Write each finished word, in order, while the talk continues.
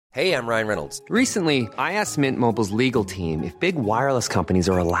Hey, I'm Ryan Reynolds. Recently, I asked Mint Mobile's legal team if big wireless companies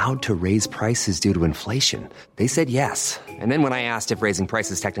are allowed to raise prices due to inflation. They said yes. And then when I asked if raising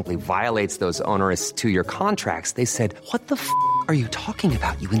prices technically violates those onerous two-year contracts, they said, "What the f*** are you talking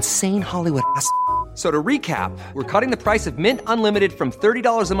about, you insane Hollywood ass?" So to recap, we're cutting the price of Mint Unlimited from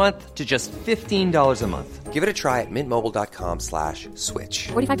 $30 a month to just $15 a month. Give it a try at mintmobile.com/switch.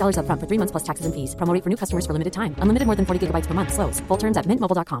 $45 up front for 3 months plus taxes and fees. Promo rate for new customers for limited time. Unlimited more than 40 gigabytes per month. Slows full terms at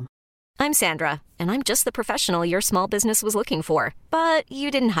mintmobile.com. I'm Sandra, and I'm just the professional your small business was looking for. But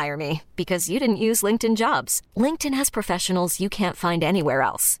you didn't hire me because you didn't use LinkedIn Jobs. LinkedIn has professionals you can't find anywhere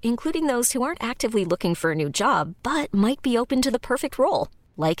else, including those who aren't actively looking for a new job, but might be open to the perfect role,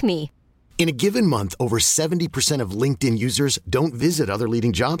 like me. In a given month, over 70% of LinkedIn users don't visit other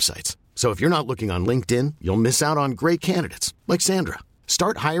leading job sites. So if you're not looking on LinkedIn, you'll miss out on great candidates like Sandra.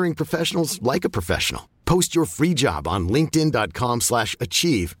 Start hiring professionals like a professional. Post your free job on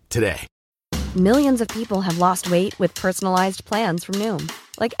linkedin.com/achieve today. Millions of people have lost weight with personalized plans from Noom.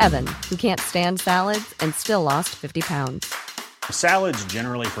 Like Evan, who can't stand salads and still lost 50 pounds. Salads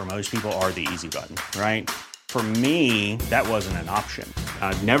generally for most people are the easy button, right? For me, that wasn't an option.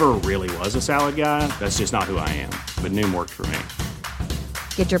 I never really was a salad guy. That's just not who I am. But Noom worked for me.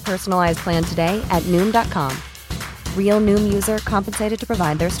 Get your personalized plan today at Noom.com. Real Noom user compensated to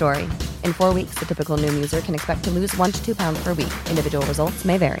provide their story. In 4 weeks, the typical Noom user can expect to lose 1 to 2 pounds per week. Individual results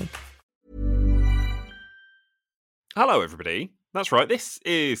may vary. Hello, everybody. That's right. This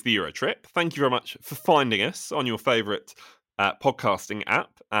is the Eurotrip. Thank you very much for finding us on your favourite podcasting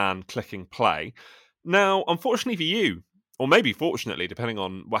app and clicking play. Now, unfortunately for you, or maybe fortunately, depending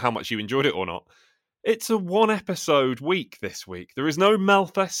on how much you enjoyed it or not, it's a one-episode week this week. There is no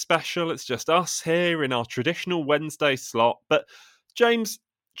Melfest special. It's just us here in our traditional Wednesday slot. But, James,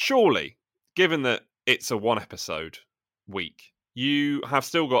 surely, given that it's a one-episode week, you have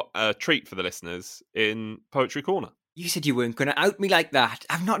still got a treat for the listeners in Poetry Corner. You said you weren't going to out me like that.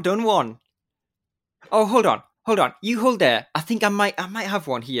 I've not done one. Oh, hold on. You hold there. I think I might have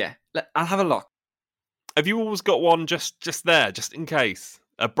one here. I'll have a look. Have you always got one just there, just in case?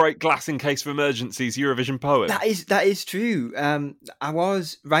 A break glass in case of emergencies Eurovision poem? That is true. I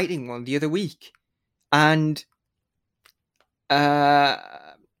was writing one the other week. And... no,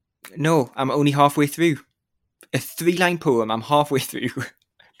 I'm only halfway through. A 3-line poem, I'm halfway through.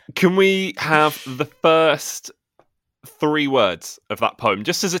 Can we have the first 3 words of that poem,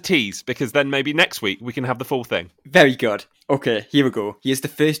 just as a tease, because then maybe next week we can have the full thing? Very good. Okay, here we go. Here's the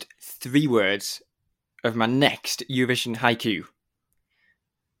first 3 words of my next Eurovision haiku.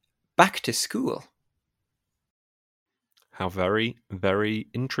 Back to school. How very, very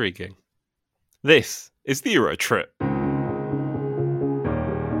intriguing. This is the Eurotrip.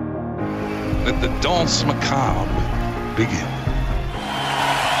 Let the danse macabre begin.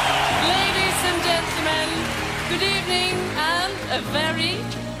 Ladies and gentlemen, good evening and a very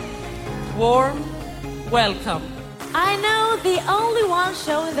warm welcome. I know the only one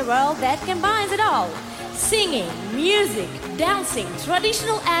show in the world that combines it all. Singing, music, dancing,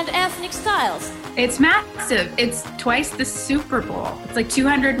 traditional and ethnic styles. It's massive. It's twice the Super Bowl. It's like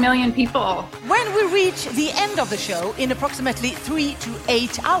 200 million people. When we reach the end of the show in approximately 3 to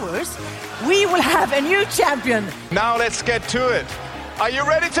 8 hours, we will have a new champion. Now let's get to it. Are you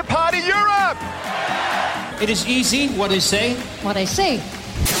ready to party Europe? It is easy. What I say. What I say.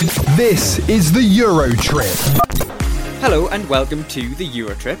 This is the Eurotrip. Hello and welcome to the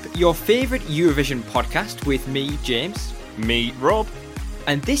Eurotrip, your favourite Eurovision podcast with me, James. Me, Rob.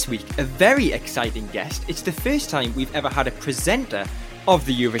 And this week, a very exciting guest. It's the first time we've ever had a presenter of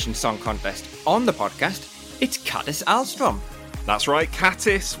the Eurovision Song Contest on the podcast. It's Kattis Ahlstrom. That's right,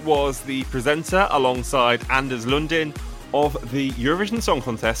 Kattis was the presenter alongside Anders Lundin of the Eurovision Song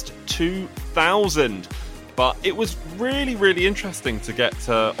Contest 2000. But it was really, really interesting to get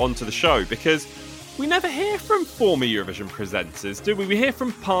onto the show because we never hear from former Eurovision presenters, do we? We hear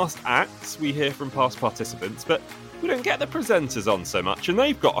from past acts, we hear from past participants, but we don't get the presenters on so much, and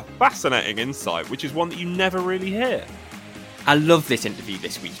they've got a fascinating insight, which is one that you never really hear. I love this interview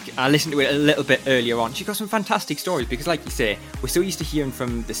this week. I listened to it a little bit earlier on. She's got some fantastic stories because, like you say, we're so used to hearing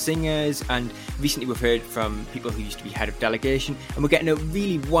from the singers, and recently we've heard from people who used to be head of delegation, and we're getting a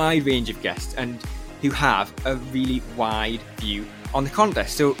really wide range of guests and who have a really wide view on the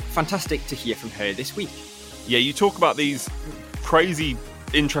contest. So fantastic to hear from her this week. Yeah, you talk about these crazy,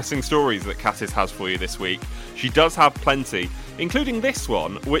 interesting stories that Kattis has for you this week. She does have plenty, including this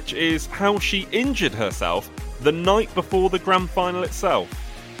one, which is how she injured herself the night before the grand final itself.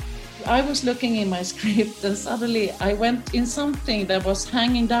 I was looking in my script and suddenly I went in something that was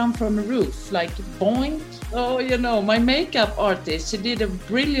hanging down from a roof, like boing. Oh, you know, my makeup artist, she did a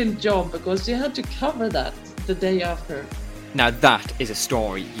brilliant job because she had to cover that the day after. Now that is a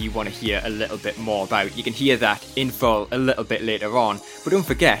story you want to hear a little bit more about. You can hear that in full a little bit later on. But don't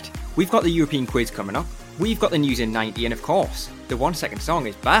forget, we've got the European quiz coming up. We've got the news in 90, and of course, the 1 second song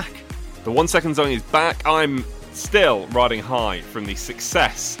is back. The 1 second song is back. I'm still riding high from the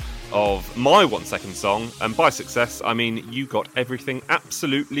success of my 1 second song. And by success, I mean you got everything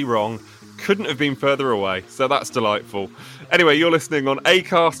absolutely wrong. Couldn't have been further away, so that's delightful. Anyway, you're listening on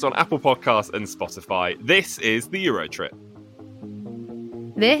Acast, on Apple Podcasts and Spotify. This is the Euro Trip.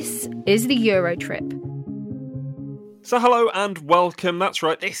 This is the Euro Trip. So hello and welcome. That's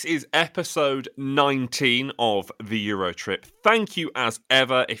right, this is episode 19 of the Euro Trip. Thank you as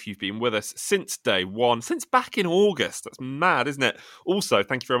ever if you've been with us since day one, since back in August. That's mad, isn't it? Also,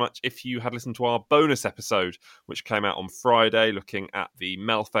 thank you very much if you had listened to our bonus episode, which came out on Friday, looking at the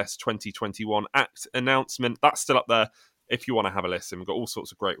Melfest 2021 act announcement. That's still up there if you want to have a listen. We've got all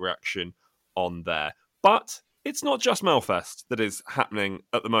sorts of great reaction on there. But it's not just Melfest that is happening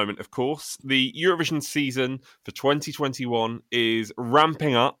at the moment, of course. The Eurovision season for 2021 is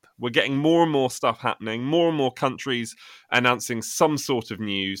ramping up. We're getting more and more stuff happening, more and more countries announcing some sort of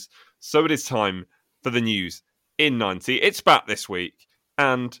news. So it is time for the news in 90. It's back this week.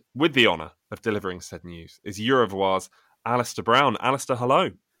 And with the honour of delivering said news is Eurovoir's Ahlstrom Brown. Ahlstrom,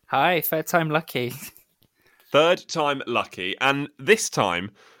 hello. Hi, third time lucky. Third time lucky. And this time,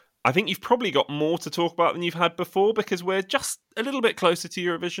 I think you've probably got more to talk about than you've had before because we're just a little bit closer to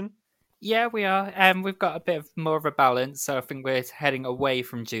Eurovision. Yeah, we are. We've got a bit of more of a balance, so I think we're heading away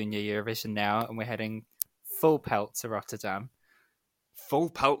from Junior Eurovision now, and we're heading full pelt to Rotterdam. Full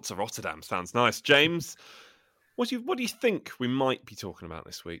pelt to Rotterdam sounds nice. James, what do you think we might be talking about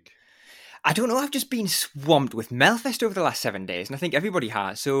this week? I don't know, I've just been swamped with Melfest over the last 7 days, and I think everybody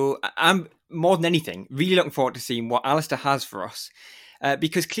has. So I'm, more than anything, really looking forward to seeing what Ahlstrom has for us.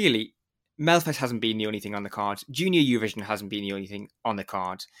 Because clearly, Melfest hasn't been the only thing on the cards. Junior Eurovision hasn't been the only thing on the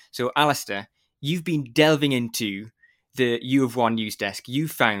cards. So, Ahlstrom, you've been delving into the U of One news desk. You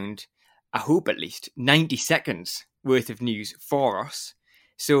found, I hope at least, 90 seconds worth of news for us.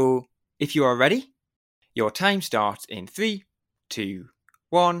 So, if you are ready, your time starts in 3, 2,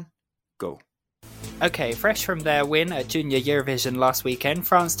 1, go. Okay, fresh from their win at Junior Eurovision last weekend,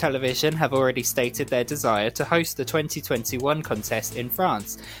 France Television have already stated their desire to host the 2021 contest in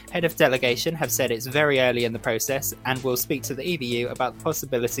France. Head of delegation have said it's very early in the process and will speak to the EBU about the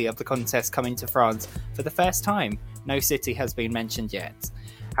possibility of the contest coming to France for the first time. No city has been mentioned yet.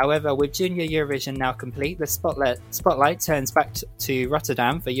 However, with Junior Eurovision now complete, the spotlight turns back to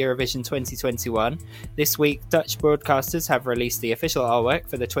Rotterdam for Eurovision 2021. This week, Dutch broadcasters have released the official artwork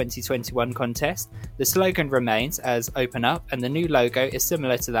for the 2021 contest. The slogan remains as Open Up, and the new logo is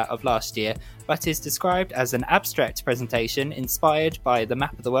similar to that of last year, but is described as an abstract presentation inspired by the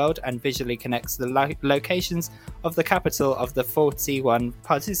map of the world and visually connects the locations of the capital of the 41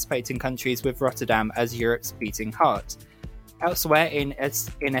 participating countries with Rotterdam as Europe's beating heart. Elsewhere in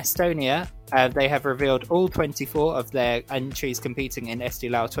Estonia, they have revealed all 24 of their entries competing in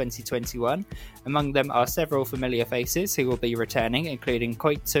Estilau 2021. Among them are several familiar faces who will be returning, including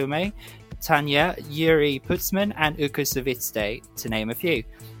Koit Tome, Tanya, Yuri Putzman and Uku Savitste, to name a few.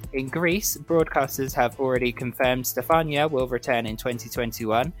 In Greece, broadcasters have already confirmed Stefania will return in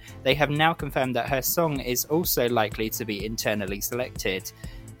 2021. They have now confirmed that her song is also likely to be internally selected.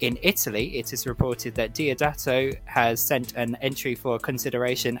 In Italy, it is reported that Diodato has sent an entry for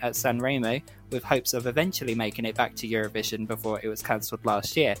consideration at Sanremo with hopes of eventually making it back to Eurovision before it was cancelled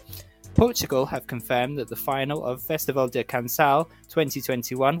last year. Portugal have confirmed that the final of Festival de Canção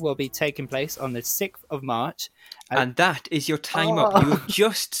 2021 will be taking place on the 6th of March. And that is your time up. You have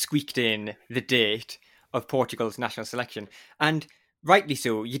just squeaked in the date of Portugal's national selection. And rightly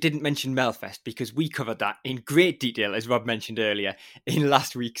so, you didn't mention Melfest because we covered that in great detail, as Rob mentioned earlier, in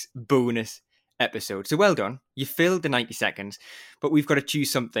last week's bonus episode. So well done. You filled the 90 seconds, but we've got to choose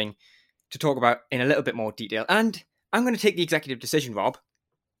something to talk about in a little bit more detail. And I'm going to take the executive decision, Rob.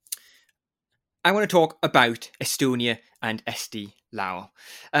 I want to talk about Estonia and Estilau.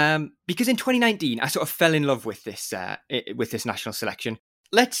 Because in 2019, I sort of fell in love with this national selection.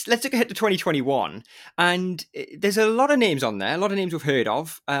 Let's look ahead to 2021, and there's a lot of names on there, a lot of names we've heard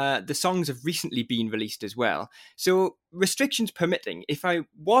of. The songs have recently been released as well. So, restrictions permitting, if I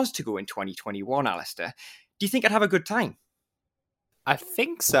was to go in 2021, Ahlstrom, do you think I'd have a good time? I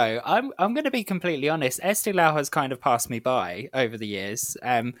think so. I'm going to be completely honest. Estee Lau has kind of passed me by over the years.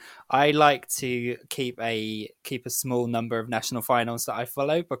 I like to keep a small number of national finals that I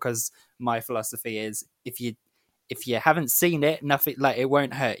follow, because my philosophy is if you haven't seen it, nothing, like, it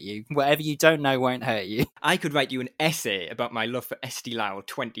won't hurt you. Whatever you don't know won't hurt you. I could write you an essay about my love for Estee Lau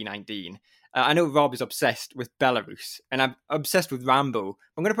 2019. I know Rob is obsessed with Belarus, and I'm obsessed with Rambo.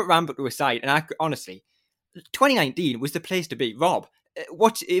 I'm going to put Rambo to a side, and honestly, 2019 was the place to be. Rob,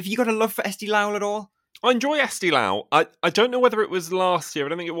 what have you got a love for Estee Lau at all? I enjoy Estee Lau. I don't know whether it was last year. I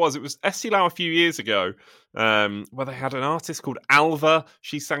don't think it was. It was Estee Lau a few years ago, where they had an artist called Alva.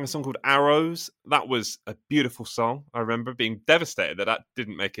 She sang a song called Arrows. That was a beautiful song. I remember being devastated that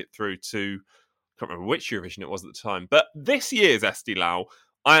didn't make it through to, I can't remember which Eurovision it was at the time. But this year's Estee Lau,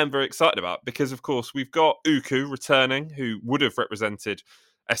 I am very excited about, because, of course, we've got Uku returning, who would have represented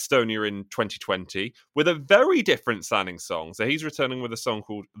Estonia in 2020 with a very different sounding song. So he's returning with a song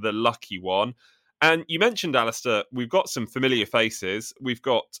called The Lucky One. And you mentioned, Alistair, we've got some familiar faces. We've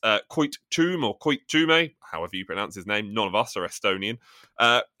got Koit-Tume or Koit-Tume, however you pronounce his name. None of us are Estonian,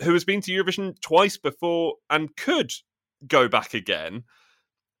 who has been to Eurovision twice before and could go back again.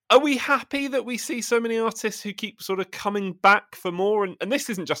 Are we happy that we see so many artists who keep sort of coming back for more? And this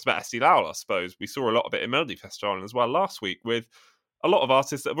isn't just about Estee Lau, I suppose. We saw a lot of it in Melody Festival as well last week, with a lot of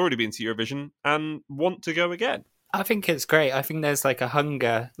artists that have already been to Eurovision and want to go again. I think it's great. I think there's like a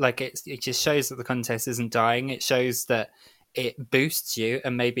hunger, like it just shows that the contest isn't dying. It shows that it boosts you,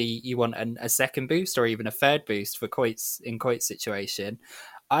 and maybe you want a second boost or even a third boost for Koit's situation.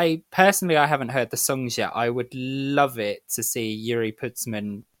 I haven't heard the songs yet. I would love it to see Yuri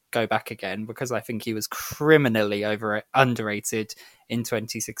Putzman go back again, because I think he was criminally underrated in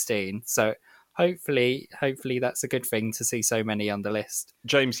 2016. So hopefully that's a good thing to see so many on the list.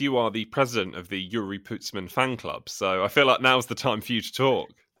 James, you are the president of the Yuri Putzman fan club, so I feel like now's the time for you to talk.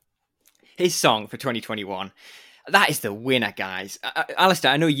 His song for 2021, that is the winner, guys.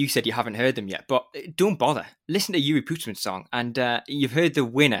 Alistair, I know you said you haven't heard them yet, but don't bother. Listen to Yuri Putzman's song, and you've heard the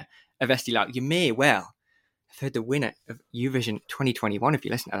winner of Estee Lau. You may well have heard the winner of Eurovision 2021 if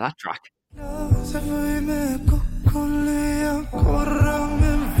you listen to that track.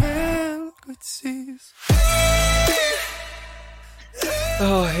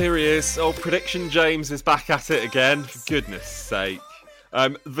 Oh, here he is. Oh, Prediction James is back at it again. For goodness sake.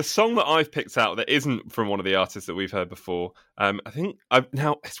 The song that I've picked out that isn't from one of the artists that we've heard before,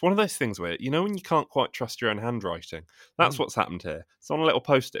 now it's one of those things where, when you can't quite trust your own handwriting. That's what's happened here. It's on a little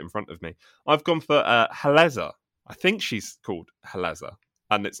post-it in front of me. I've gone for Heleza. I think she's called Heleza,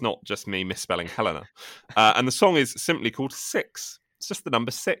 and it's not just me misspelling Helena. And the song is simply called 6. It's just the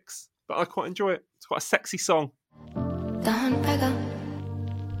number 6, but I quite enjoy it. It's quite a sexy song.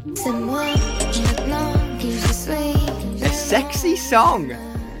 A sexy song.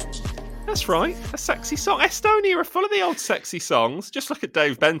 That's right, a sexy song. Estonia are full of the old sexy songs. Just look at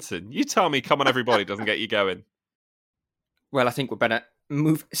Dave Benson. You tell me Come On Everybody doesn't get you going. Well, I think we better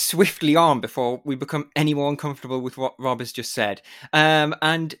move swiftly on before we become any more uncomfortable with what Rob has just said.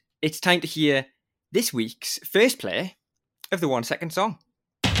 And it's time to hear this week's first play of the 1 second song.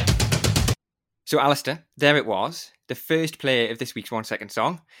 So, Alistair, there it was, the first play of this week's 1 second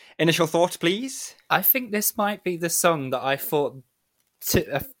song. Initial thoughts, please? I think this might be the song that I thought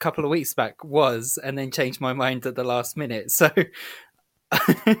a couple of weeks back was, and then changed my mind at the last minute. So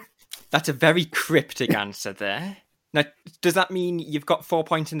that's a very cryptic answer there. Now, does that mean you've got 4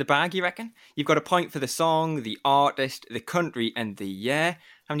 points in the bag, you reckon? You've got a point for the song, the artist, the country, and the year.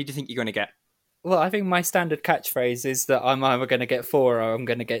 How many do you think you're going to get? Well, I think my standard catchphrase is that I'm either going to get 4 or I'm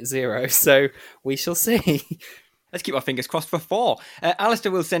going to get 0. So we shall see. Let's keep our fingers crossed for 4.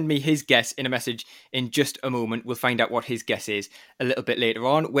 Alistair will send me his guess in a message in just a moment. We'll find out what his guess is a little bit later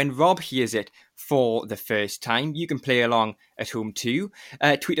on. When Rob hears it for the first time, you can play along at home too.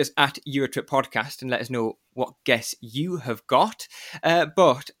 Tweet us at Eurotrip Podcast and let us know what guess you have got.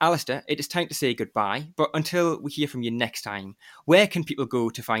 But Alistair, it is time to say goodbye. But until we hear from you next time, where can people go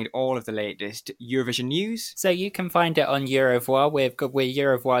to find all of the latest Eurovision news? So you can find it on Eurovoix. We're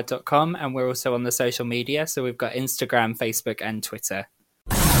eurovoix.com, and we're also on the social media. So we've got Instagram, Facebook, and Twitter.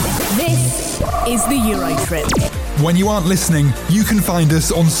 This is the Eurotrip. When you aren't listening, you can find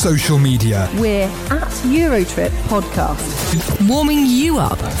us on social media. We're at Eurotrip Podcast, warming you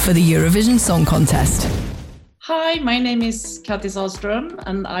up for the Eurovision Song Contest. Hi, my name is Kattis Ahlstrom,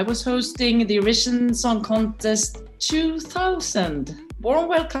 and I was hosting the Eurovision Song Contest 2000. Warm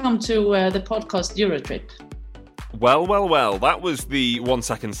welcome to the podcast Eurotrip. Well, that was the 1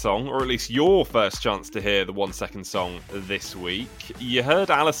 second song, or at least your first chance to hear the 1 second song this week. You heard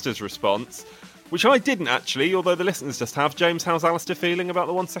Alistair's response. Which I didn't actually, although the listeners just have. James, how's Alistair feeling about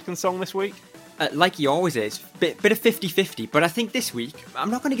the 1 second song this week? Like he always is. Bit of 50-50, but I think this week,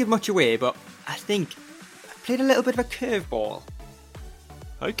 I'm not going to give much away, but I think I played a little bit of a curveball.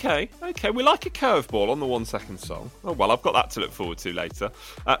 Okay, we like a curveball on the 1 second song. Oh well, I've got that to look forward to later.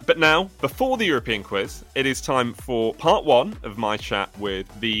 But now, before the European quiz, it is time for part 1 of my chat with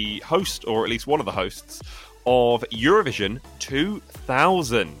the host, or at least one of the hosts, of Eurovision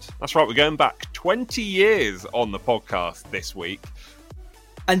 2000. That's right, we're going back 20 years on the podcast this week.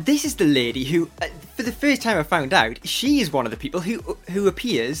 And this is the lady who, for the first time I found out, she is one of the people who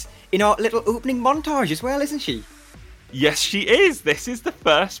appears in our little opening montage as well, isn't she? Yes, she is. This is the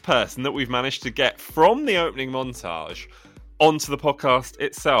first person that we've managed to get from the opening montage onto the podcast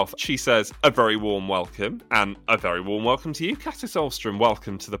itself. She says, a very warm welcome, and a very warm welcome to you, Kattis Ahlstrom.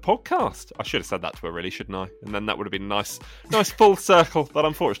 Welcome to the podcast. I should have said that to her, really, shouldn't I? And then that would have been a nice full circle, but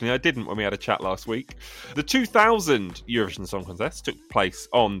unfortunately I didn't when we had a chat last week. The 2000 Eurovision Song Contest took place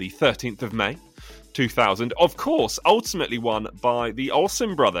on the 13th of May, 2000. Of course, ultimately won by the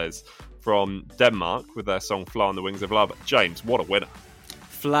Ahlstrom brothers from Denmark with their song Fly on the Wings of Love. James, what a winner.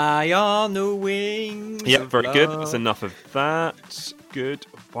 Fly on the wings. Yeah, very good. That's enough of that. Good.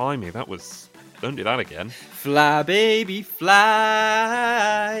 Buy me. That was... Don't do that again. Fly, baby,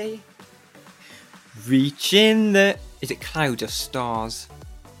 fly. Reaching the... Is it clouds or stars?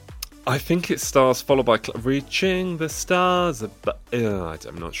 I think it's stars followed by... Reaching the stars.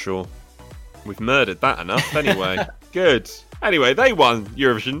 I'm not sure. We've murdered that enough anyway. Good. Anyway, they won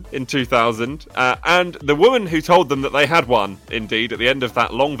Eurovision in 2000, and the woman who told them that they had won, indeed, at the end of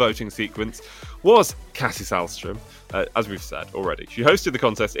that long voting sequence, was Kattis Ahlstrom, as we've said already. She hosted the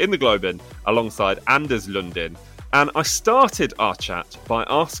contest in the Globen alongside Anders Lundin, and I started our chat by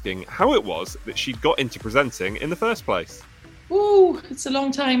asking how it was that she'd got into presenting in the first place. Ooh, it's a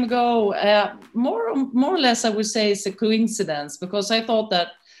long time ago. More or less, I would say it's a coincidence, because I thought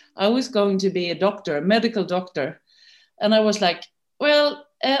that I was going to be a medical doctor. And I was like, well,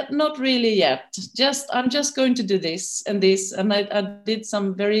 not really yet. I'm just going to do this. And I did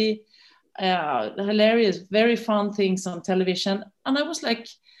some very hilarious, very fun things on television. And I was like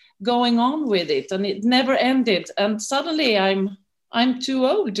going on with it, and it never ended. And suddenly I'm too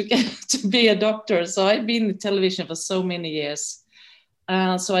old to get to be a doctor. So I've been in television for so many years.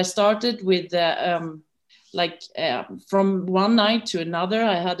 So I started with from one night to another.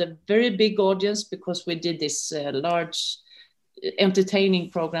 I had a very big audience because we did this large entertaining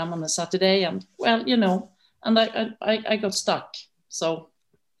program on a Saturday, and well, and I got stuck, so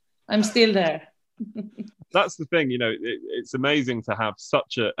I'm still there. That's the thing, it's amazing to have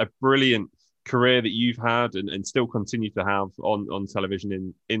such a brilliant career that you've had and still continue to have on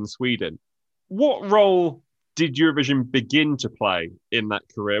television in Sweden. What role did Eurovision begin to play in that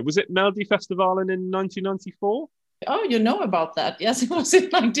career? Was it Melodifestivalen in 1994? Oh, you know about that. Yes, it was in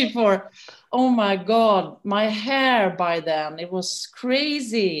 94. Oh my God, my hair by then, it was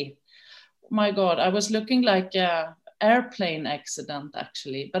crazy. My God, I was looking like an airplane accident,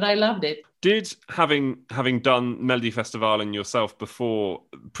 actually, but I loved it. Did having done Melodifestivalen yourself before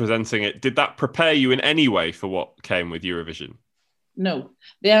presenting it, did that prepare you in any way for what came with Eurovision? No,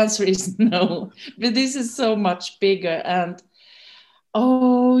 the answer is no. But this is so much bigger, and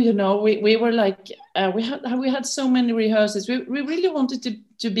we were like we had so many rehearsals. We really wanted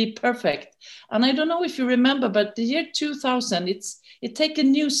to be perfect, and I don't know if you remember, but the year 2000, it take a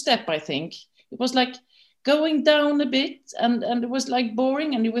new step. I think it was like going down a bit, and it was like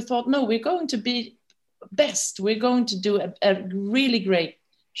boring, and we thought, no, we're going to be best. We're going to do a really great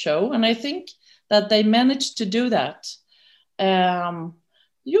show, and I think that they managed to do that.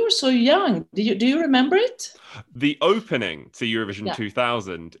 You're so young. Do you remember it? The opening to Eurovision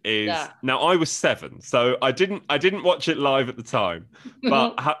 2000 is now. I was 7, so I didn't watch it live at the time.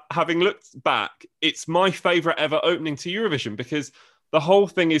 But having looked back, it's my favourite ever opening to Eurovision because the whole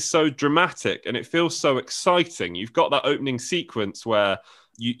thing is so dramatic and it feels so exciting. You've got that opening sequence where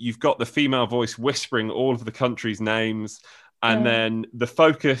you've got the female voice whispering all of the countries' names. And then the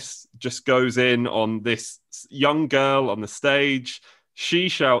focus just goes in on this young girl on the stage. She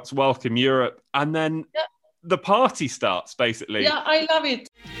shouts, "Welcome Europe." And then the party starts, basically. Yeah, I love it.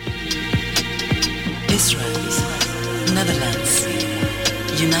 Israel, Netherlands,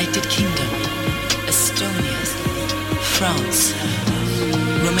 United Kingdom, Estonia, France,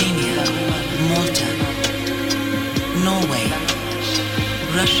 Romania, Malta, Norway,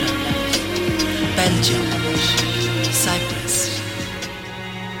 Russia, Belgium, Cyprus.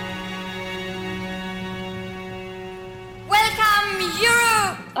 Welcome,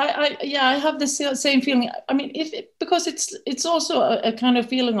 Europe! I have the same feeling. I mean, because it's also a kind of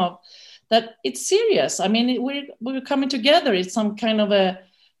feeling of that it's serious. I mean, we're coming together. It's some kind of a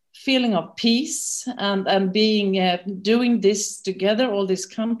feeling of peace and being doing this together, all these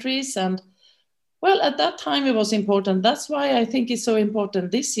countries. And well, at that time it was important. That's why I think it's so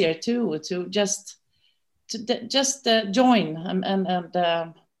important this year too, to just join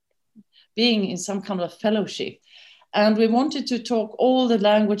and being in some kind of fellowship. And we wanted to talk all the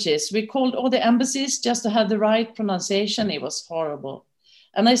languages. We called all the embassies just to have the right pronunciation. It was horrible.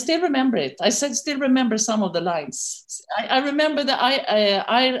 And I still remember it. Still remember some of the lines. I remember the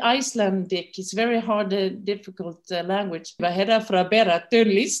Icelandic. It's very hard, difficult language. Herra fra bera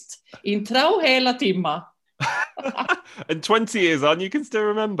tullist in trá hela tíma. And 20 years on, you can still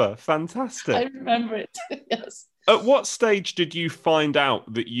remember. Fantastic. I remember it, yes. At what stage did you find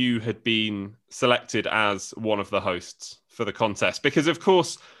out that you had been selected as one of the hosts for the contest? Because, of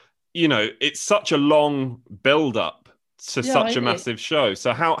course, you know, it's such a long build-up to such a massive show.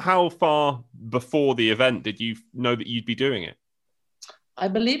 So how far before the event did you know that you'd be doing it? I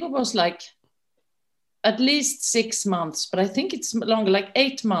believe it was like at least 6 months, but I think it's longer, like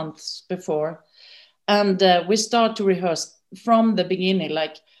 8 months before. And we start to rehearse from the beginning,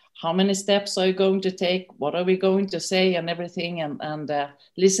 like, how many steps are you going to take? What are we going to say and everything? And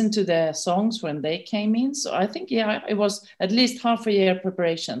listen to the songs when they came in. So I think, it was at least half a year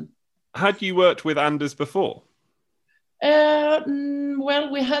preparation. Had you worked with Anders before?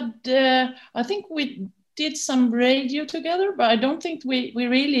 Well, we had, I think we did some radio together, but I don't think we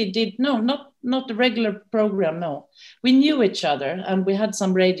really did. No, not the regular program, no. We knew each other and we had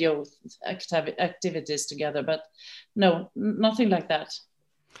some radio activities together, but no, nothing like that.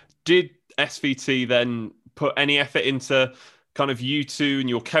 Did SVT then put any effort into kind of you two and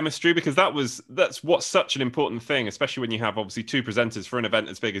your chemistry? Because that's what's such an important thing, especially when you have obviously two presenters for an event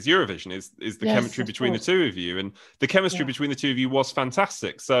as big as Eurovision, is the chemistry between the two of you. And the chemistry between the two of you was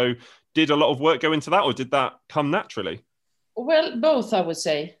fantastic. So did a lot of work go into that, or did that come naturally? Well, both, I would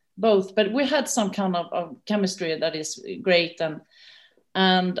say. Both. But we had some kind of chemistry that is great.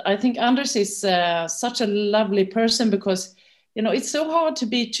 And I think Anders is such a lovely person because, you know, it's so hard to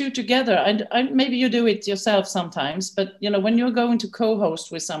be two together. And maybe you do it yourself sometimes, but, you know, when you're going to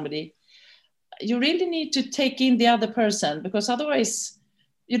co-host with somebody, you really need to take in the other person, because otherwise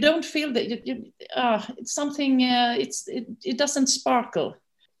you don't feel that it's something, it doesn't sparkle.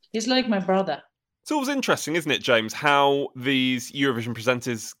 He's like my brother. It's always interesting, isn't it, James, how these Eurovision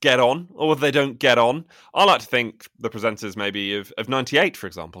presenters get on or whether they don't get on. I like to think the presenters maybe of 98, for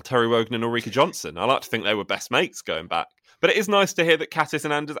example, Terry Wogan and Ulrika Jonsson. I like to think they were best mates going back. But it is nice to hear that Kattis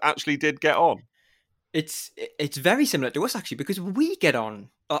and Anders actually did get on. It's very similar to us, actually, because we get on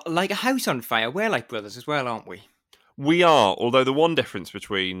like a house on fire. We're like brothers as well, aren't we? We are, although the one difference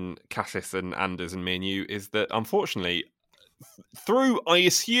between Kattis and Anders and me and you is that, unfortunately, through, I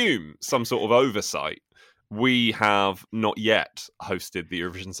assume, some sort of oversight, we have not yet hosted the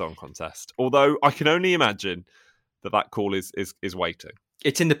Eurovision Song Contest. Although I can only imagine that call is waiting.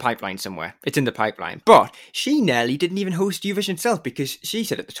 It's in the pipeline somewhere. It's in the pipeline. But she nearly didn't even host Eurovision herself, because she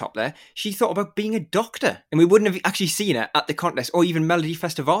said at the top there, she thought about being a doctor. And we wouldn't have actually seen her at the contest or even Melody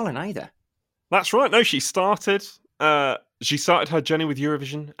Festivalen either. That's right. No, she started her journey with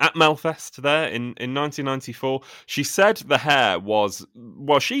Eurovision at Melfest there in 1994. She said the hair was,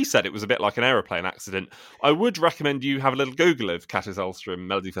 well, she said it was a bit like an aeroplane accident. I would recommend you have a little Google of Kattis Ahlstrom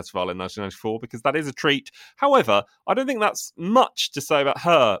Melody Festival in 1994, because that is a treat. However, I don't think that's much to say about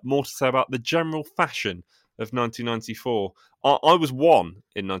her, more to say about the general fashion of 1994. I was one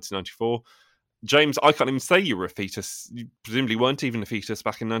in 1994. James, I can't even say you were a fetus. You presumably weren't even a fetus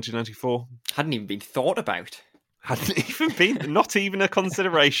back in 1994. Hadn't even been thought about. Hadn't even been, not even a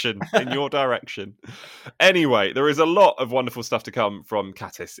consideration in your direction. Anyway, there is a lot of wonderful stuff to come from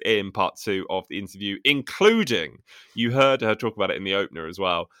Kattis in part 2 of the interview, including, you heard her talk about it in the opener as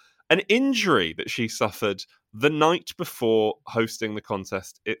well, an injury that she suffered the night before hosting the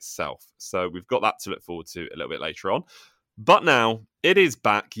contest itself. So we've got that to look forward to a little bit later on. But now, it is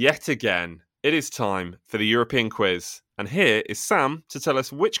back yet again. It is time for the European quiz. And here is Sam to tell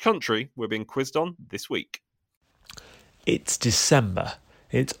us which country we're being quizzed on this week. It's December,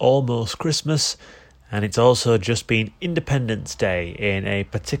 it's almost Christmas, and it's also just been Independence Day in a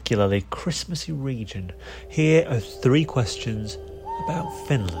particularly Christmassy region. Here are 3 questions about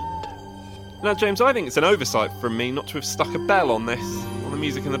Finland. Now, James, I think it's an oversight from me not to have stuck a bell on this, on the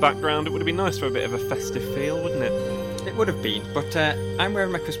music in the background. It would have been nice for a bit of a festive feel, wouldn't it? It would have been, but I'm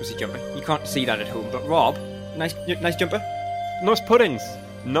wearing my Christmassy jumper. You can't see that at home, but Rob, nice jumper. Nice puddings.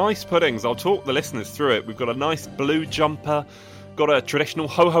 Nice puddings. I'll talk the listeners through it. We've got a nice blue jumper Got a traditional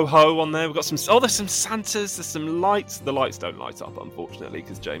ho-ho-ho on there. We've got there's some Santas, there's some lights. The lights don't light up, unfortunately,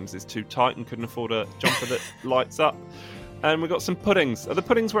 because James is too tight and couldn't afford a jumper that lights up. And we've got some puddings. Are the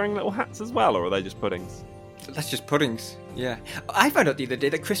puddings wearing little hats as well, or are they just puddings? That's just puddings, yeah. I found out the other day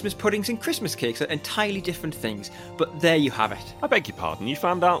that Christmas puddings and Christmas cakes are entirely different things, but there you have it. I beg your pardon, you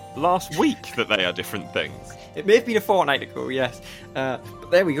found out last week that they are different things. It may have been a fortnight ago, yes. But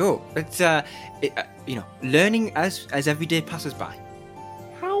there we go. It's, learning as every day passes by.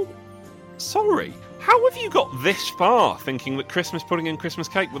 How have you got this far thinking that Christmas pudding and Christmas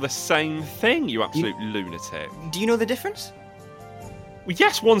cake were the same thing, you absolute lunatic? Do you know the difference? Well,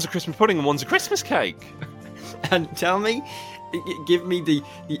 yes, one's a Christmas pudding and one's a Christmas cake. And tell me, give me the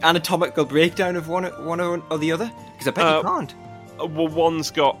anatomical breakdown of one or the other, because I bet you can't. Well, one's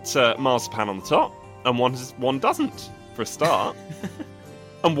got marzipan on the top, and one doesn't, for a start.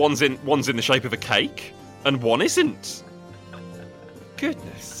 And one's in the shape of a cake, and one isn't.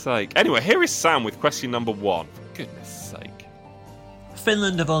 Goodness sake. Anyway, here is Sam with question number 1. For goodness sake.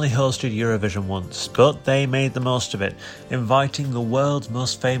 Finland have only hosted Eurovision once, but they made the most of it, inviting the world's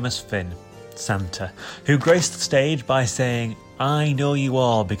most famous Finn, Santa, who graced the stage by saying, "I know you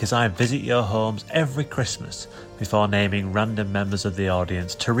all because I visit your homes every Christmas," before naming random members of the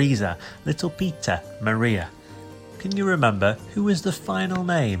audience: Teresa, Little Peter, Maria. Can you remember who was the final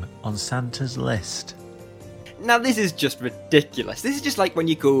name on Santa's list? Now this is just ridiculous. This is just like when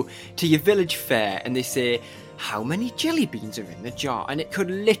you go to your village fair and they say, how many jelly beans are in the jar? And it could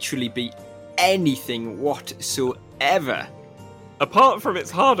literally be anything whatsoever. Apart from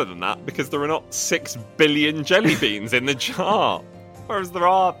it's harder than that because there are not 6 billion jelly beans in the jar. Whereas there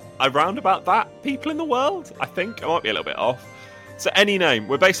are around about that people in the world, I think. I might be a little bit off. So any name,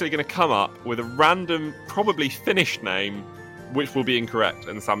 we're basically going to come up with a random, probably Finnish name, which will be incorrect,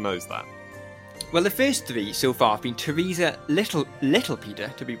 and Sam knows that. Well, the first 3 so far have been Teresa, Little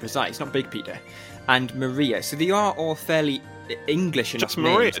Peter, to be precise, not Big Peter, and Maria. So they are all fairly English enough. Just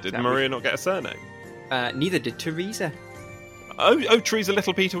Maria. Did Maria not get a surname? Neither did Teresa. Oh, Teresa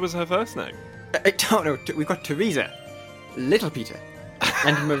Little Peter was her first name? No, we've got Teresa, Little Peter,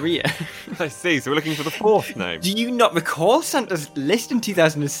 and Maria. I see, so we're looking for the 4th name. Do you not recall Santa's list in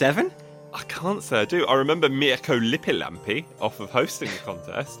 2007? I can't say I do. I remember Mirko Lippilampi off of hosting the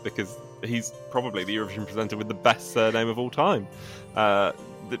contest because he's probably the Eurovision presenter with the best surname of all time. We're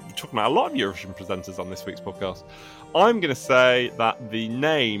talking about a lot of Eurovision presenters on this week's podcast. I'm going to say that the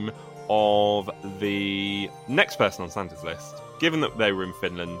name of the next person on Santa's list, given that they were in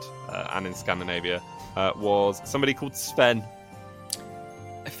Finland and in Scandinavia, was somebody called Sven.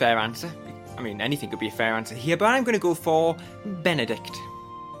 A fair answer. I mean, anything could be a fair answer here, but I'm going to go for Benedict.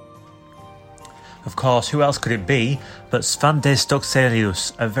 Of course, who else could it be but Svante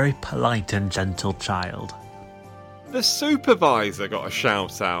Stockselius, a very polite and gentle child. The supervisor got a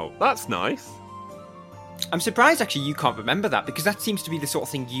shout out. That's nice. I'm surprised actually you can't remember that, because that seems to be the sort of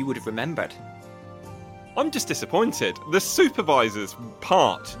thing you would have remembered. I'm just disappointed. The supervisor's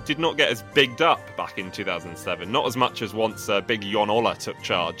part did not get as bigged up back in 2007. Not as much as once big Jon Ola took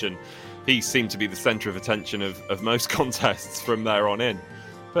charge, and he seemed to be the centre of attention of most contests from there on in.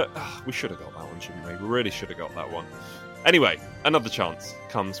 But we should have got that one, shouldn't we? We really should have got that one. Anyway, another chance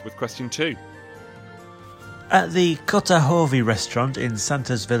comes with question 2. At the Kotahovi restaurant in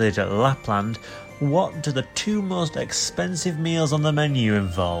Santa's village at Lapland, what do the 2 most expensive meals on the menu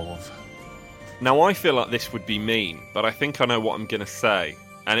involve? Now, I feel like this would be mean, but I think I know what I'm going to say.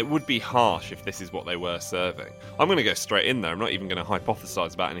 And it would be harsh if this is what they were serving. I'm going to go straight in there. I'm not even going to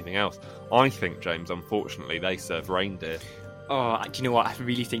hypothesise about anything else. I think, James, unfortunately, they serve reindeer. Oh, do you know what? I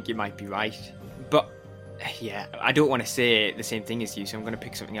really think you might be right. But, yeah, I don't want to say the same thing as you, so I'm going to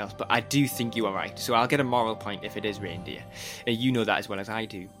pick something else. But I do think you are right. So I'll get a moral point if it is reindeer. You know that as well as I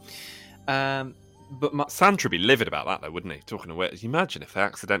do. But Santa would be livid about that, though, wouldn't he? Talking of which, imagine if they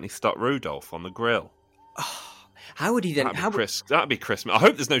accidentally stuck Rudolph on the grill. How would he then... That'd be Christmas. I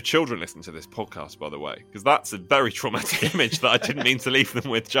hope there's no children listening to this podcast, by the way, because that's a very traumatic image that I didn't mean to leave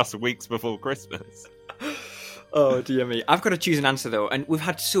them with just weeks before Christmas. Oh, dear me. I've got to choose an answer, though, and we've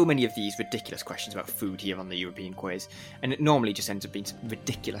had so many of these ridiculous questions about food here on the European quiz, and it normally just ends up being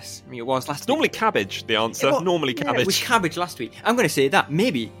ridiculous. I mean, it was last week. Normally cabbage, the answer. Normally cabbage. Yeah, it was cabbage last week. I'm going to say that.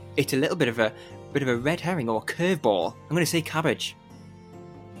 Maybe it's a little bit of a red herring or a curveball. I'm going to say cabbage.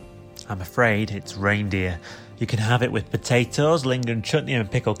 I'm afraid it's reindeer. You can have it with potatoes, lingon chutney and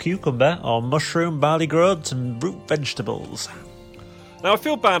pickled cucumber, or mushroom, barley groats and root vegetables. Now, I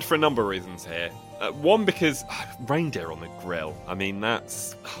feel bad for a number of reasons here. One, because reindeer on the grill. I mean,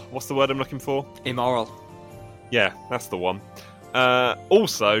 that's... What's the word I'm looking for? Immoral. Yeah, that's the one.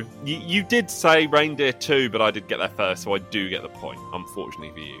 Also, you did say reindeer too, but I did get there first, so I do get the point,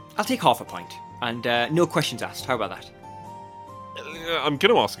 unfortunately for you. I'll take half a point. And no questions asked. How about that? I'm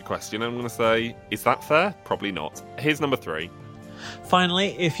going to ask a question. I'm going to say, is that fair? Probably not. Here's number 3.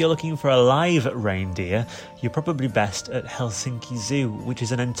 Finally, if you're looking for a live reindeer, you're probably best at Helsinki Zoo, which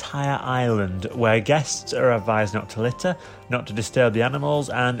is an entire island where guests are advised not to litter, not to disturb the animals,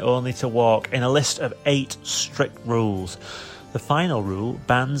 and only to walk in a list of 8 strict rules. The final rule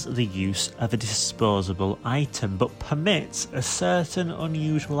bans the use of a disposable item, but permits a certain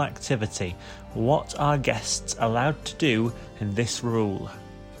unusual activity. What are guests allowed to do in this rule?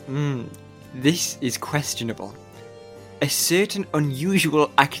 This is questionable. A certain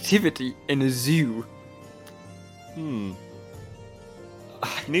unusual activity in a zoo.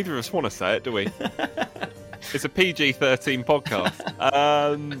 Neither of us want to say it, do we? It's a PG-13 podcast.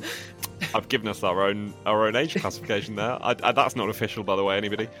 I've given us our own age classification there. That's not official, by the way,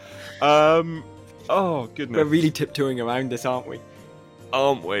 anybody. Oh, goodness. We're really tiptoeing around this, aren't we?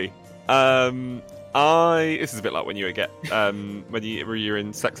 Aren't we? This is a bit like when you get when you're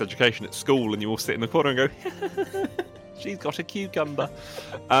in sex education at school and you all sit in the corner and go, she's got a cucumber.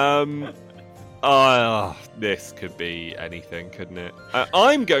 This could be anything, couldn't it?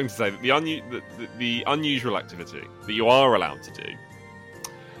 I'm going to say that the unusual activity that you are allowed to do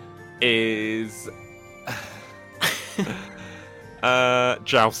is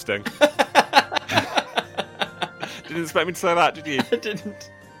jousting. Didn't expect me to say that, did you?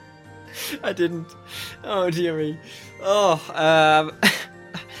 I didn't. Oh, dear me. Oh,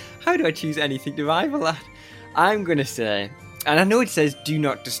 how do I choose anything to rival that? I'm going to say, and I know it says do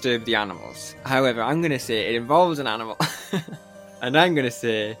not disturb the animals. However, I'm going to say it involves an animal. And I'm going to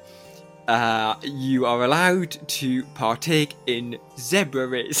say you are allowed to partake in zebra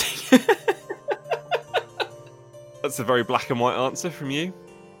racing. That's a very black and white answer from you.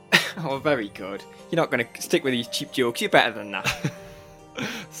 Oh, very good. You're not going to stick with these cheap jokes. You're better than that.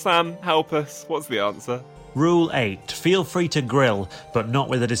 Sam, help us. What's the answer? Rule 8. Feel free to grill, but not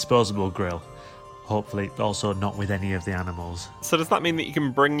with a disposable grill. Hopefully also not with any of the animals. So does that mean that you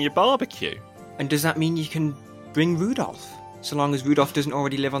can bring your barbecue? And does that mean you can bring Rudolph, so long as Rudolph doesn't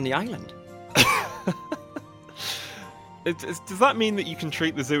already live on the island? Does that mean that you can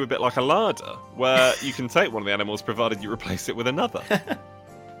treat the zoo a bit like a larder, where you can take one of the animals provided you replace it with another?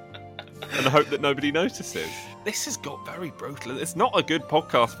 And hope that nobody notices. This has got very brutal. It's not a good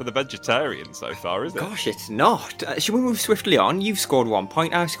podcast for the vegetarian so far, is it? Gosh, it's not. Should we move swiftly on? You've scored 1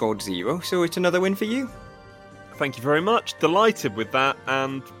 point, I've scored 0, so it's another win for you. Thank you very much. Delighted with that,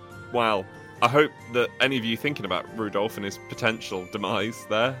 and, well, I hope that any of you thinking about Rudolph and his potential demise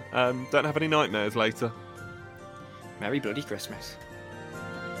there don't have any nightmares later. Merry bloody Christmas.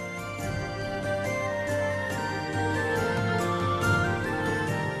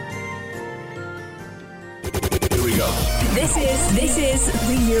 Here we go. This is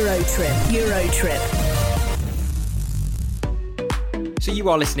the Euro Trip. So you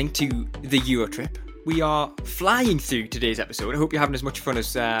are listening to the Euro Trip. We are flying through today's episode. I hope you're having as much fun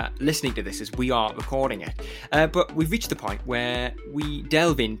as listening to this as we are recording it. But we've reached the point where we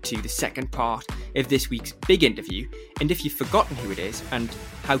delve into the second part of this week's big interview. And if you've forgotten who it is, and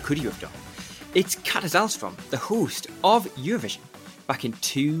how could you have done, it's Kattis Ahlstrom, the host of Eurovision, back in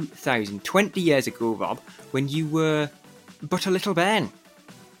 2000, 20 years ago, Rob, when you were but a little bairn.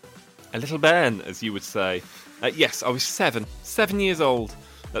 A little bairn, as you would say. Yes, I was 7 years old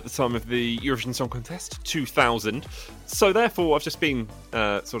at the time of the Eurovision Song Contest 2000. So therefore, I've just been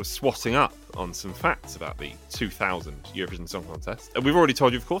sort of swatting up on some facts about the 2000 Eurovision Song Contest. And we've already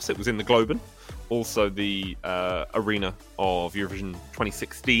told you, of course, it was in the Globen, also the arena of Eurovision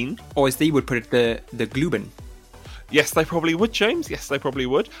 2016. Or as they would put it, the Globen. Yes, they probably would, James. Yes, they probably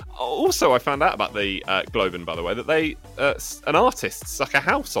would. Also, I found out about the Globen, by the way, that they an artist stuck a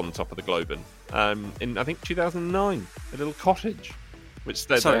house on top of the Globen in, I think, 2009, a little cottage.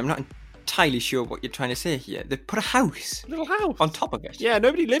 Sorry, I'm not entirely sure what you're trying to say here. They put a little house on top of it. Yeah,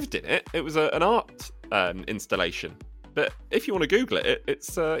 nobody lived in it. It was an art installation. But if you want to Google it,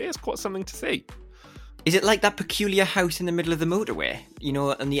 it's quite something to see. Is it like that peculiar house in the middle of the motorway? You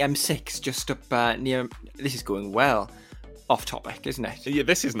know, on the M6, just up near... This is going well off topic, isn't it? Yeah,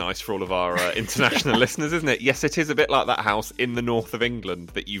 this is nice for all of our international listeners, isn't it? Yes, it is a bit like that house in the north of England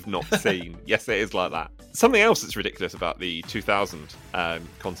that you've not seen. Yes, it is like that. Something else that's ridiculous about the 2000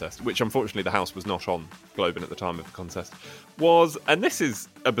 contest, which unfortunately the house was not on Globen at the time of the contest, was, and this is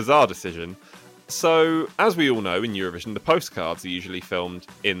a bizarre decision, so as we all know in Eurovision, the postcards are usually filmed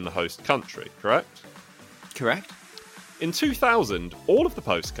in the host country, correct? Correct. In 2000, all of the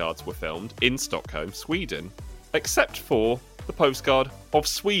postcards were filmed in Stockholm, Sweden, except for the the postcard of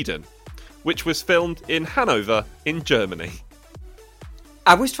Sweden, which was filmed in Hanover in Germany?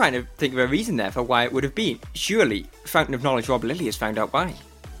 I was trying to think of a reason there for why it would have been. Surely, Fountain of Knowledge Rob Lilly has found out why.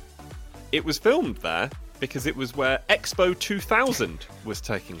 It was filmed there because it was where Expo 2000 was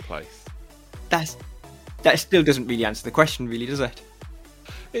taking place. That still doesn't really answer the question, really, does it?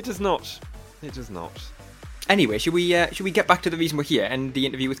 It does not. It does not. Anyway, should we get back to the reason we're here and the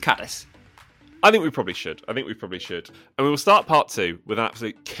interview with Kattis? I think we probably should. And we will start part 2 with an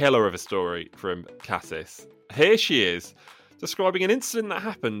absolute killer of a story from Kattis. Here she is, describing an incident that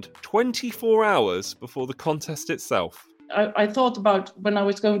happened 24 hours before the contest itself. I thought about, when I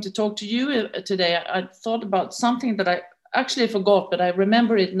was going to talk to you today, I thought about something that I actually forgot, but I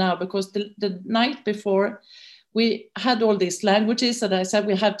remember it now, because the night before we had all these languages that I said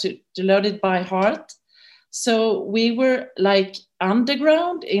we had to learn it by heart. So we were like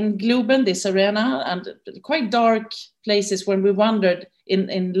underground in Globen, this arena, and quite dark places when we wandered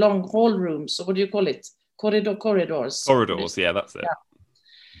in long hall rooms. So what do you call it? Corridors. Corridors, yeah, that's it. Yeah.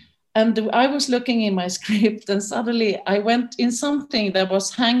 And I was looking in my script, and suddenly I went in something that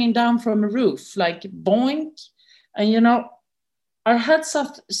was hanging down from a roof, like boink. And, I had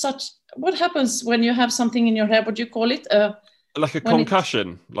such what happens when you have something in your head? What do you call it? Like a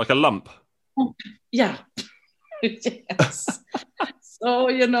concussion, like a lump. Yeah. Yes. So,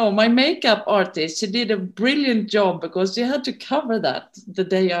 my makeup artist, she did a brilliant job, because she had to cover that the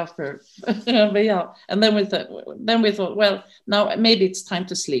day after. But yeah. And then we thought, well, now maybe it's time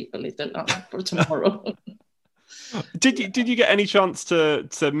to sleep a little for tomorrow. Did you get any chance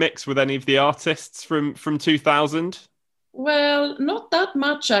to mix with any of the artists from 2000? Well, not that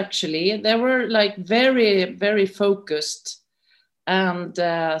much, actually. They were like very, very focused. And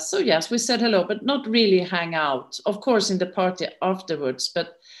so, yes, we said hello, but not really hang out. Of course, in the party afterwards.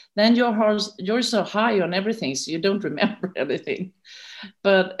 But then you're so high on everything, so you don't remember anything.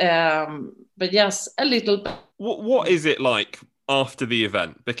 But yes, a little. What is it like after the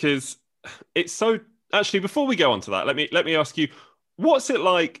event? Because it's so... Actually, before we go on to that, let me ask you, what's it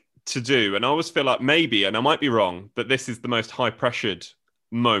like to do? And I always feel like maybe, and I might be wrong, but this is the most high-pressured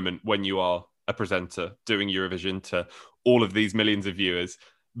moment when you are a presenter doing Eurovision to all of these millions of viewers.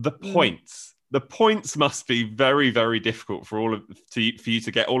 The points must be very, very difficult for you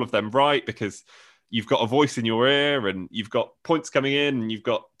to get all of them right, because you've got a voice in your ear and you've got points coming in and you've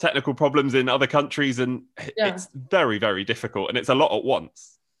got technical problems in other countries, and it's very, very difficult, and it's a lot at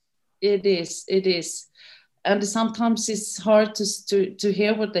once. It is. And sometimes it's hard to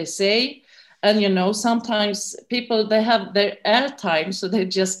hear what they say. And, sometimes people, they have their airtime, so they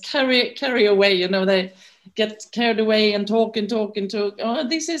just carry away, they get carried away and talk. Oh,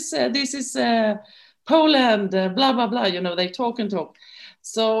 this is Poland, blah, blah, blah, they talk.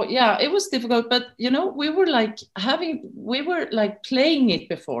 So, yeah, it was difficult, but, we were like playing it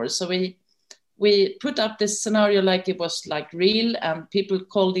before. So we put up this scenario like it was like real, and people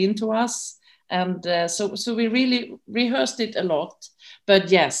called into us. And so we really rehearsed it a lot. But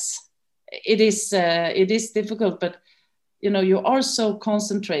yes, it is difficult, but you are so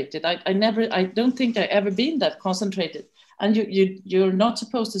concentrated. I don't think I ever been that concentrated. And you're not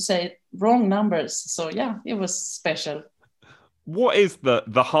supposed to say wrong numbers. So yeah, it was special. What is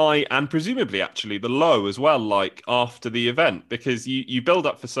the high and presumably actually the low as well, like after the event? Because you build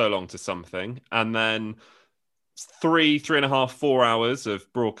up for so long to something, and then 3.5, 4 hours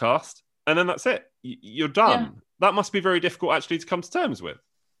of broadcast, and then that's it. You're done. Yeah. That must be very difficult actually to come to terms with.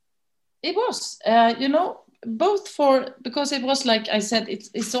 It was, both because it was like I said,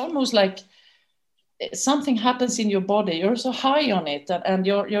 it's almost like something happens in your body. You're so high on it, and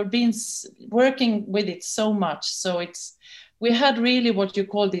you're being working with it so much. So we had really what you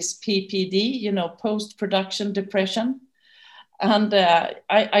call this PPD, post-production depression. And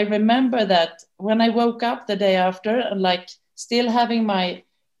I remember that when I woke up the day after, and like still having my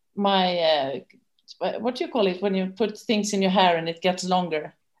what do you call it when you put things in your hair and it gets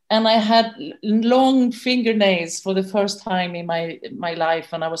longer? And I had long fingernails for the first time in my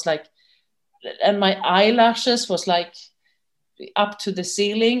life. And I was like, and my eyelashes was like up to the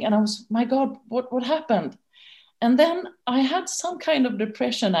ceiling. And I was, my God, what happened? And then I had some kind of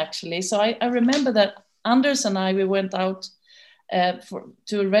depression, actually. So I remember that Anders and we went out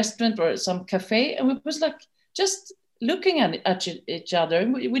to a restaurant or some cafe, and we was like just looking at each other.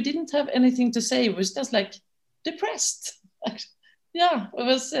 We didn't have anything to say. It was just like depressed. Yeah, it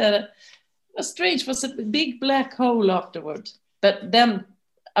was strange. It was a big black hole afterward. But then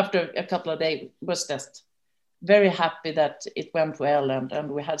after a couple of days, was just very happy that it went well,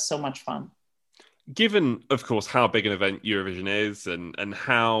 and we had so much fun. Given, of course, how big an event Eurovision is and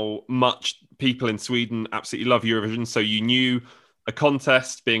how much people in Sweden absolutely love Eurovision, so you knew a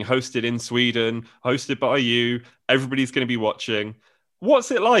contest being hosted in Sweden, hosted by you, everybody's going to be watching.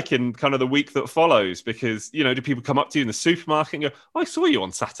 What's it like in kind of the week that follows? Because, do people come up to you in the supermarket and go, I saw you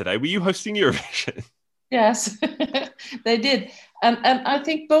on Saturday. Were you hosting Eurovision? Yes, they did. And I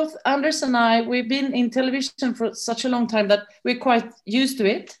think both Anders and I, we've been in television for such a long time that we're quite used to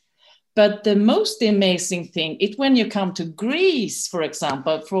it. But the most amazing thing is when you come to Greece, for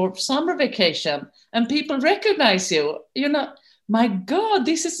example, for summer vacation, and people recognize you. My God,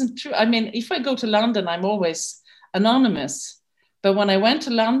 this isn't true. I mean, if I go to London, I'm always anonymous. But when I went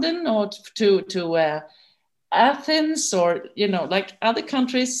to London or to Athens or, like other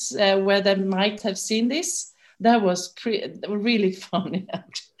countries where they might have seen this, that was really funny.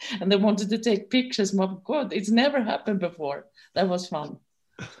 And they wanted to take pictures. My God, it's never happened before. That was fun.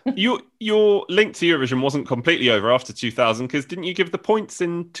 Your link to Eurovision wasn't completely over after 2000, because didn't you give the points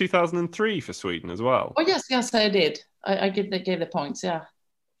in 2003 for Sweden as well? Oh yes, I did. I gave the points. Yeah.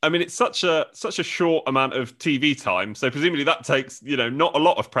 I mean, it's such a short amount of TV time, so presumably that takes not a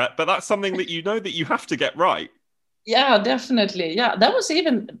lot of prep, but that's something that that you have to get right. Yeah, definitely. Yeah, that was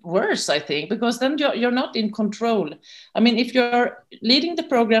even worse, I think, because then you're not in control. I mean, if you're leading the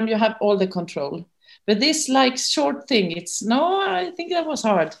program, you have all the control. But this short thing, I think that was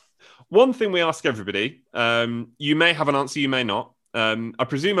hard. One thing we ask everybody, you may have an answer, you may not. I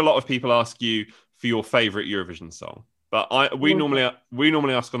presume a lot of people ask you for your favourite Eurovision song. But we normally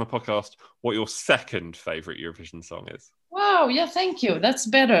ask on a podcast what your second favourite Eurovision song is. Wow, yeah, thank you. That's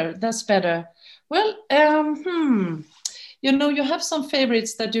better. Well, you have some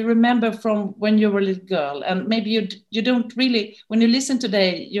favorites that you remember from when you were a little girl, and maybe you don't really, when you listen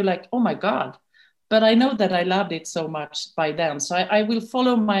today, you're like, oh my God. But I know that I loved it so much by then. So I will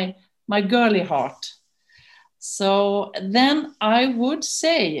follow my girly heart. So then I would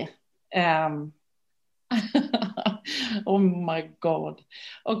say, oh my God.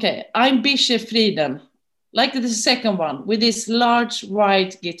 Okay, I'm Bische Frieden, like the second one, with this large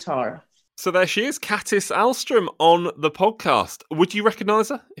white guitar. So there she is, Kattis Ahlstrom on the podcast. Would you recognise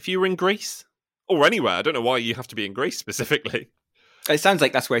her if you were in Greece? Or anywhere? I don't know why you have to be in Greece specifically. It sounds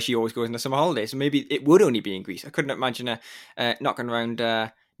like that's where she always goes on the summer holidays. So maybe it would only be in Greece. I couldn't imagine her knocking around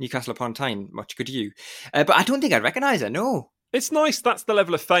Newcastle upon Tyne much, could you? But I don't think I'd recognise her, no. It's nice. That's the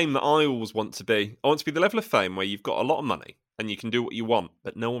level of fame that I always want to be. I want to be the level of fame where you've got a lot of money and you can do what you want,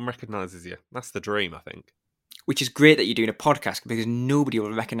 but no one recognises you. That's the dream, I think. Which is great that you're doing a podcast, because nobody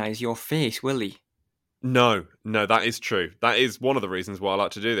will recognise your face, will they? No, that is true. That is one of the reasons why I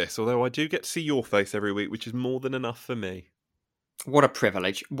like to do this, although I do get to see your face every week, which is more than enough for me. What a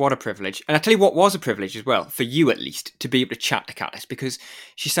privilege. What a privilege. And I tell you what was a privilege as well, for you at least, to be able to chat to Kattis, because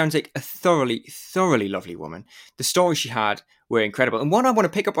she sounds like a thoroughly, thoroughly lovely woman. The stories she had were incredible. And one I want to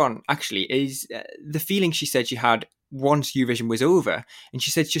pick up on, actually, is the feeling she said she had once Eurovision was over. And she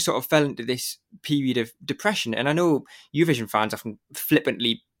said she sort of fell into this period of depression. And I know Eurovision fans often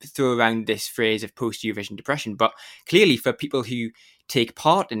flippantly throw around this phrase of post-Eurovision depression, but clearly for people who take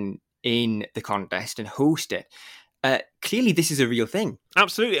part in the contest and host it, clearly this is a real thing.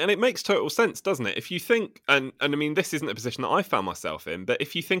 Absolutely, and it makes total sense, doesn't it? If you think, and I mean, this isn't a position that I found myself in, but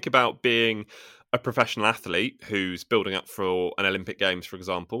if you think about being a professional athlete who's building up for an Olympic Games, for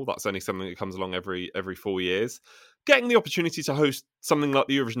example, that's only something that comes along every 4 years. Getting the opportunity to host something like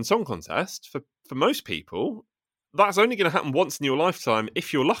the Eurovision Song Contest, for most people, that's only going to happen once in your lifetime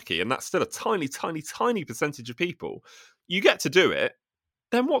if you're lucky, and that's still a tiny, tiny, tiny percentage of people. You get to do it,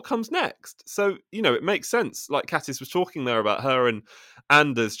 then what comes next? So, it makes sense. Like Kattis was talking there about her and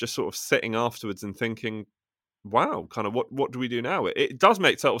Anders just sort of sitting afterwards and thinking, wow, kind of what do we do now? It does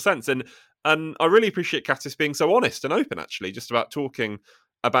make total sense. And I really appreciate Kattis being so honest and open, actually, just about talking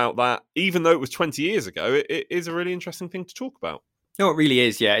about that. Even though it was 20 years ago, it is a really interesting thing to talk about. No, it really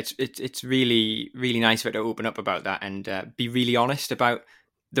is. Yeah, it's really, really nice for her to open up about that and be really honest about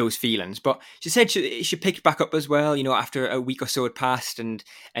those feelings. But she said she picked back up as well, after a week or so had passed and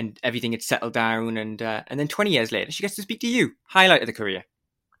everything had settled down, and then 20 years later she gets to speak to you. Highlight of the career.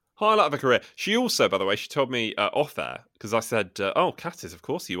 Highlight of her career. She also, by the way, she told me off air, because I said, oh, Kattis, of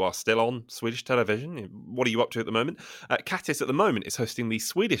course, you are still on Swedish television. What are you up to at the moment? Kattis at the moment is hosting the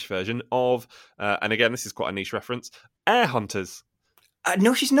Swedish version of, and again, this is quite a niche reference, Air Hunters.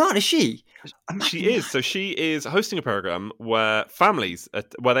 No, she's not, is she? She is. So she is hosting a program where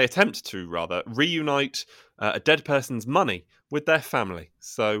they attempt to reunite a dead person's money with their family.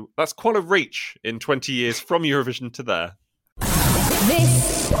 So that's quite a reach in 20 years from Eurovision to there.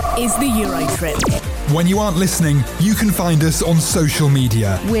 This is the Euro Trip. When you aren't listening, you can find us on social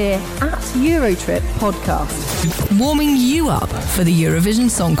media. We're at Eurotrip Podcast, warming you up for the Eurovision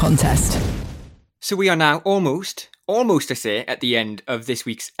Song Contest. So we are now almost I say, at the end of this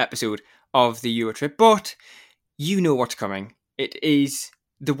week's episode of the Eurotrip, but you know what's coming. It is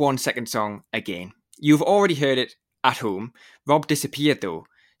the 1 second song again. You've already heard it at home. Rob disappeared though.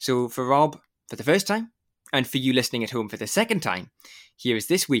 So for Rob, for the first time, and for you listening at home for the second time, here is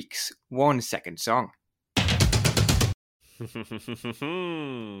this week's 1 second song.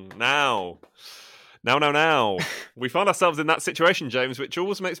 Now. We find ourselves in that situation, James, which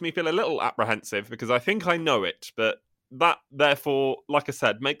always makes me feel a little apprehensive because I think I know it, but that, therefore, like I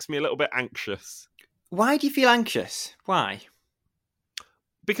said, makes me a little bit anxious. Why do you feel anxious? Why?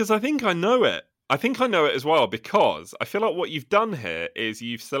 Because I think I know it. I think I know it as well because I feel like what you've done here is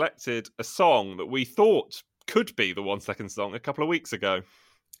you've selected a song that we thought could be the 1 second song a couple of weeks ago.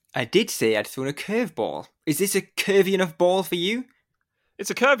 I did say I'd thrown a curveball. Is this a curvy enough ball for you? It's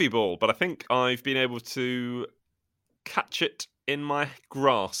a curvy ball, but I think I've been able to catch it in my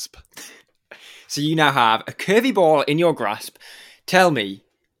grasp. So you now have a curvy ball in your grasp. Tell me,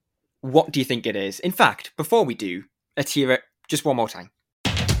 what do you think it is? In fact, before we do, let's hear it just one more time.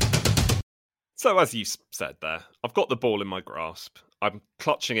 So as you said there, I've got the ball in my grasp. I'm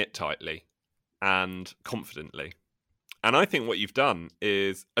clutching it tightly and confidently. And I think what you've done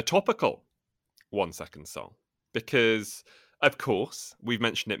is a topical 1 second song because... Of course, we've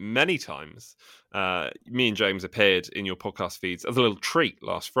mentioned it many times. Me and James appeared in your podcast feeds as a little treat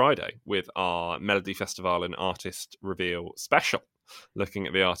last Friday with our Melody Festival and Artist Reveal special, looking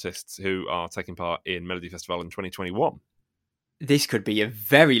at the artists who are taking part in Melody Festival in 2021. This could be a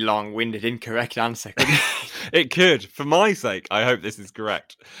very long-winded, incorrect answer, couldn't it? It could. For my sake, I hope this is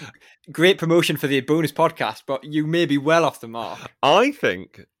correct. Great promotion for the bonus podcast, but you may be well off the mark. I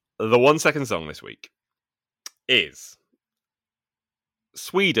think the 1 second song this week is...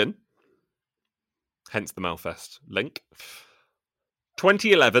 Sweden, hence the Melfest link.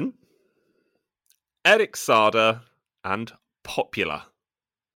 2011, Eric Saade, and Popular.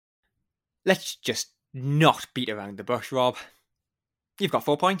 Let's just not beat around the bush, Rob. You've got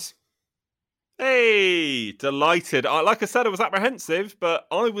 4 points. Hey, delighted. Like I said, I was apprehensive, but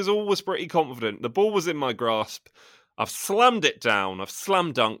I was always pretty confident. The ball was in my grasp. I've slammed it down. I've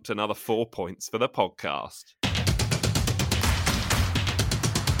slam dunked another 4 points for the podcast.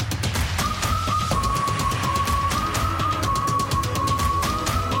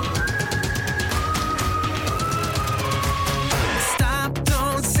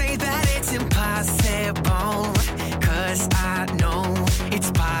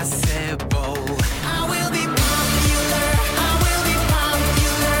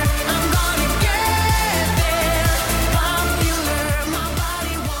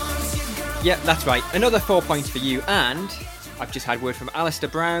 Yeah, that's right. Another 4 points for you, and I've just had word from Alistair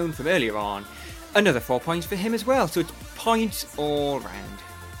Brown from earlier on. Another 4 points for him as well, so it's points all round.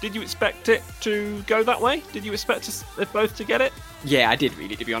 Did you expect it to go that way? Did you expect us both to get it? Yeah, I did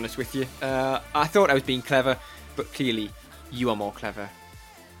really, to be honest with you. I thought I was being clever, but clearly you are more clever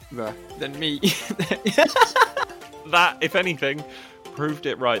than me. That, if anything, proved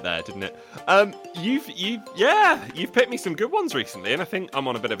it right there, didn't it? You've picked me some good ones recently, and I think I'm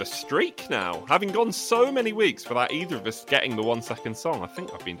on a bit of a streak now. Having gone so many weeks without either of us getting the 1 second song, I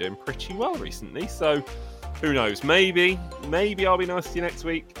think I've been doing pretty well recently, so who knows? Maybe I'll be nice to you next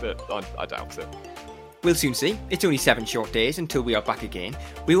week, but I doubt it. We'll soon see. It's only 7 short days until we are back again.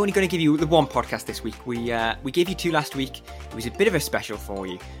 We're only going to give you the one podcast this week. We gave you 2 last week. It was a bit of a special for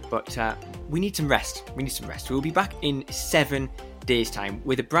you, but we need some rest. We'll be back in 7 days' time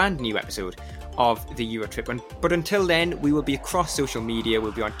with a brand new episode of the Eurotrip. But until then, we will be across social media.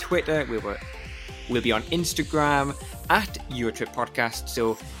 We'll be on Twitter. We'll be on Instagram at Eurotrip Podcast.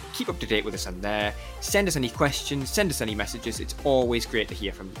 So keep up to date with us on there. Send us any questions. Send us any messages. It's always great to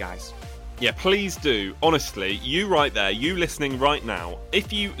hear from you guys. Yeah, please do. Honestly, you right there, you listening right now,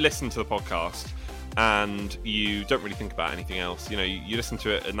 if you listen to the podcast and you don't really think about anything else, you listen to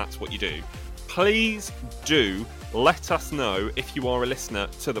it and that's what you do, please do let us know if you are a listener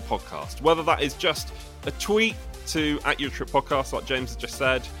to the podcast. Whether that is just a tweet to @EurotripPodcast, like James has just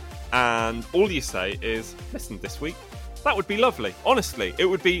said, and all you say is, listen this week. That would be lovely. Honestly, it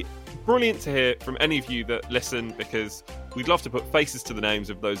would be brilliant to hear from any of you that listen, because we'd love to put faces to the names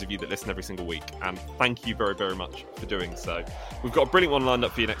of those of you that listen every single week, and thank you very, very much for doing so. We've got a brilliant one lined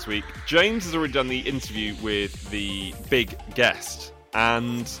up for you next week. James has already done the interview with the big guest,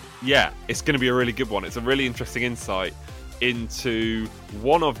 and yeah, it's going to be a really good one. It's a really interesting insight into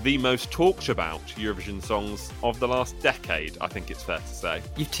one of the most talked about Eurovision songs of the last decade, I think it's fair to say.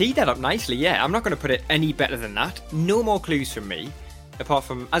 You've teed that up nicely, yeah. I'm not going to put it any better than that. No more clues from me, apart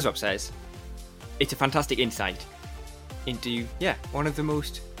from, as Rob says, it's a fantastic insight into, one of the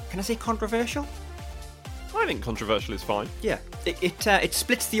most, can I say controversial? I think controversial is fine. Yeah. It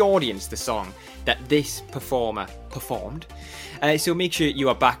splits the audience, the song that this performer performed. So make sure you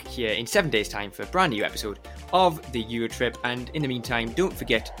are back here in 7 days' time for a brand new episode of the Eurotrip. And in the meantime, don't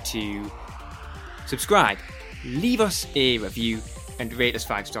forget to subscribe, leave us a review, and rate us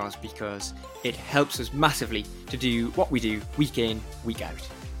 5 stars because it helps us massively to do what we do week in, week out.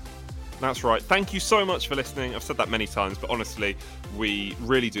 That's right. Thank you so much for listening. I've said that many times, but honestly, we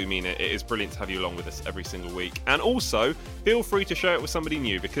really do mean it. It is brilliant to have you along with us every single week. And also, feel free to share it with somebody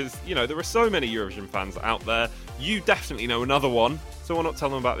new because, there are so many Eurovision fans out there. You definitely know another one, so why not tell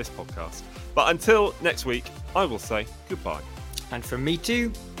them about this podcast? But until next week, I will say goodbye. And from me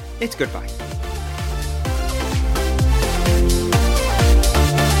too, it's goodbye.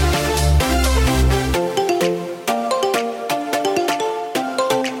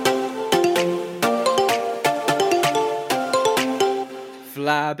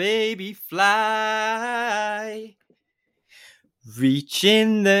 Fly, baby, fly. Reach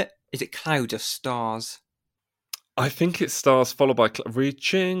in the... Is it cloud or stars? I think it's stars followed by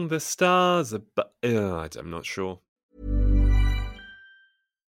reaching the stars. I'm not sure.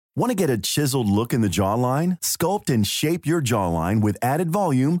 Want to get a chiseled look in the jawline? Sculpt and shape your jawline with added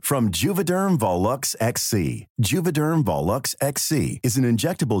volume from Juvederm Volux XC. Juvederm Volux XC is an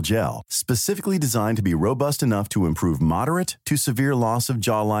injectable gel specifically designed to be robust enough to improve moderate to severe loss of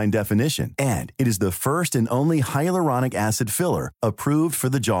jawline definition. And it is the first and only hyaluronic acid filler approved for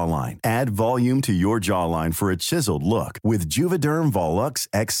the jawline. Add volume to your jawline for a chiseled look with Juvederm Volux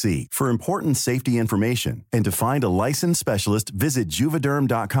XC. For important safety information and to find a licensed specialist, visit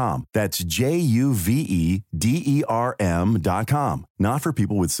juvederm.com. That's JUVEDERM.com. Not for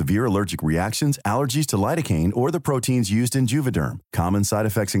people with severe allergic reactions, allergies to lidocaine, or the proteins used in Juvederm. Common side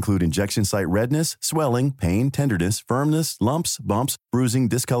effects include injection site redness, swelling, pain, tenderness, firmness, lumps, bumps, bruising,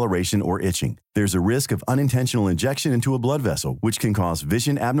 discoloration, or itching. There's a risk of unintentional injection into a blood vessel, which can cause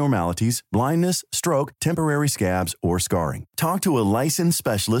vision abnormalities, blindness, stroke, temporary scabs, or scarring. Talk to a licensed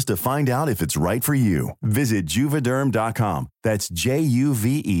specialist to find out if it's right for you. Visit Juvederm.com. That's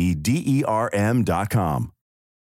JUVEDERM.com.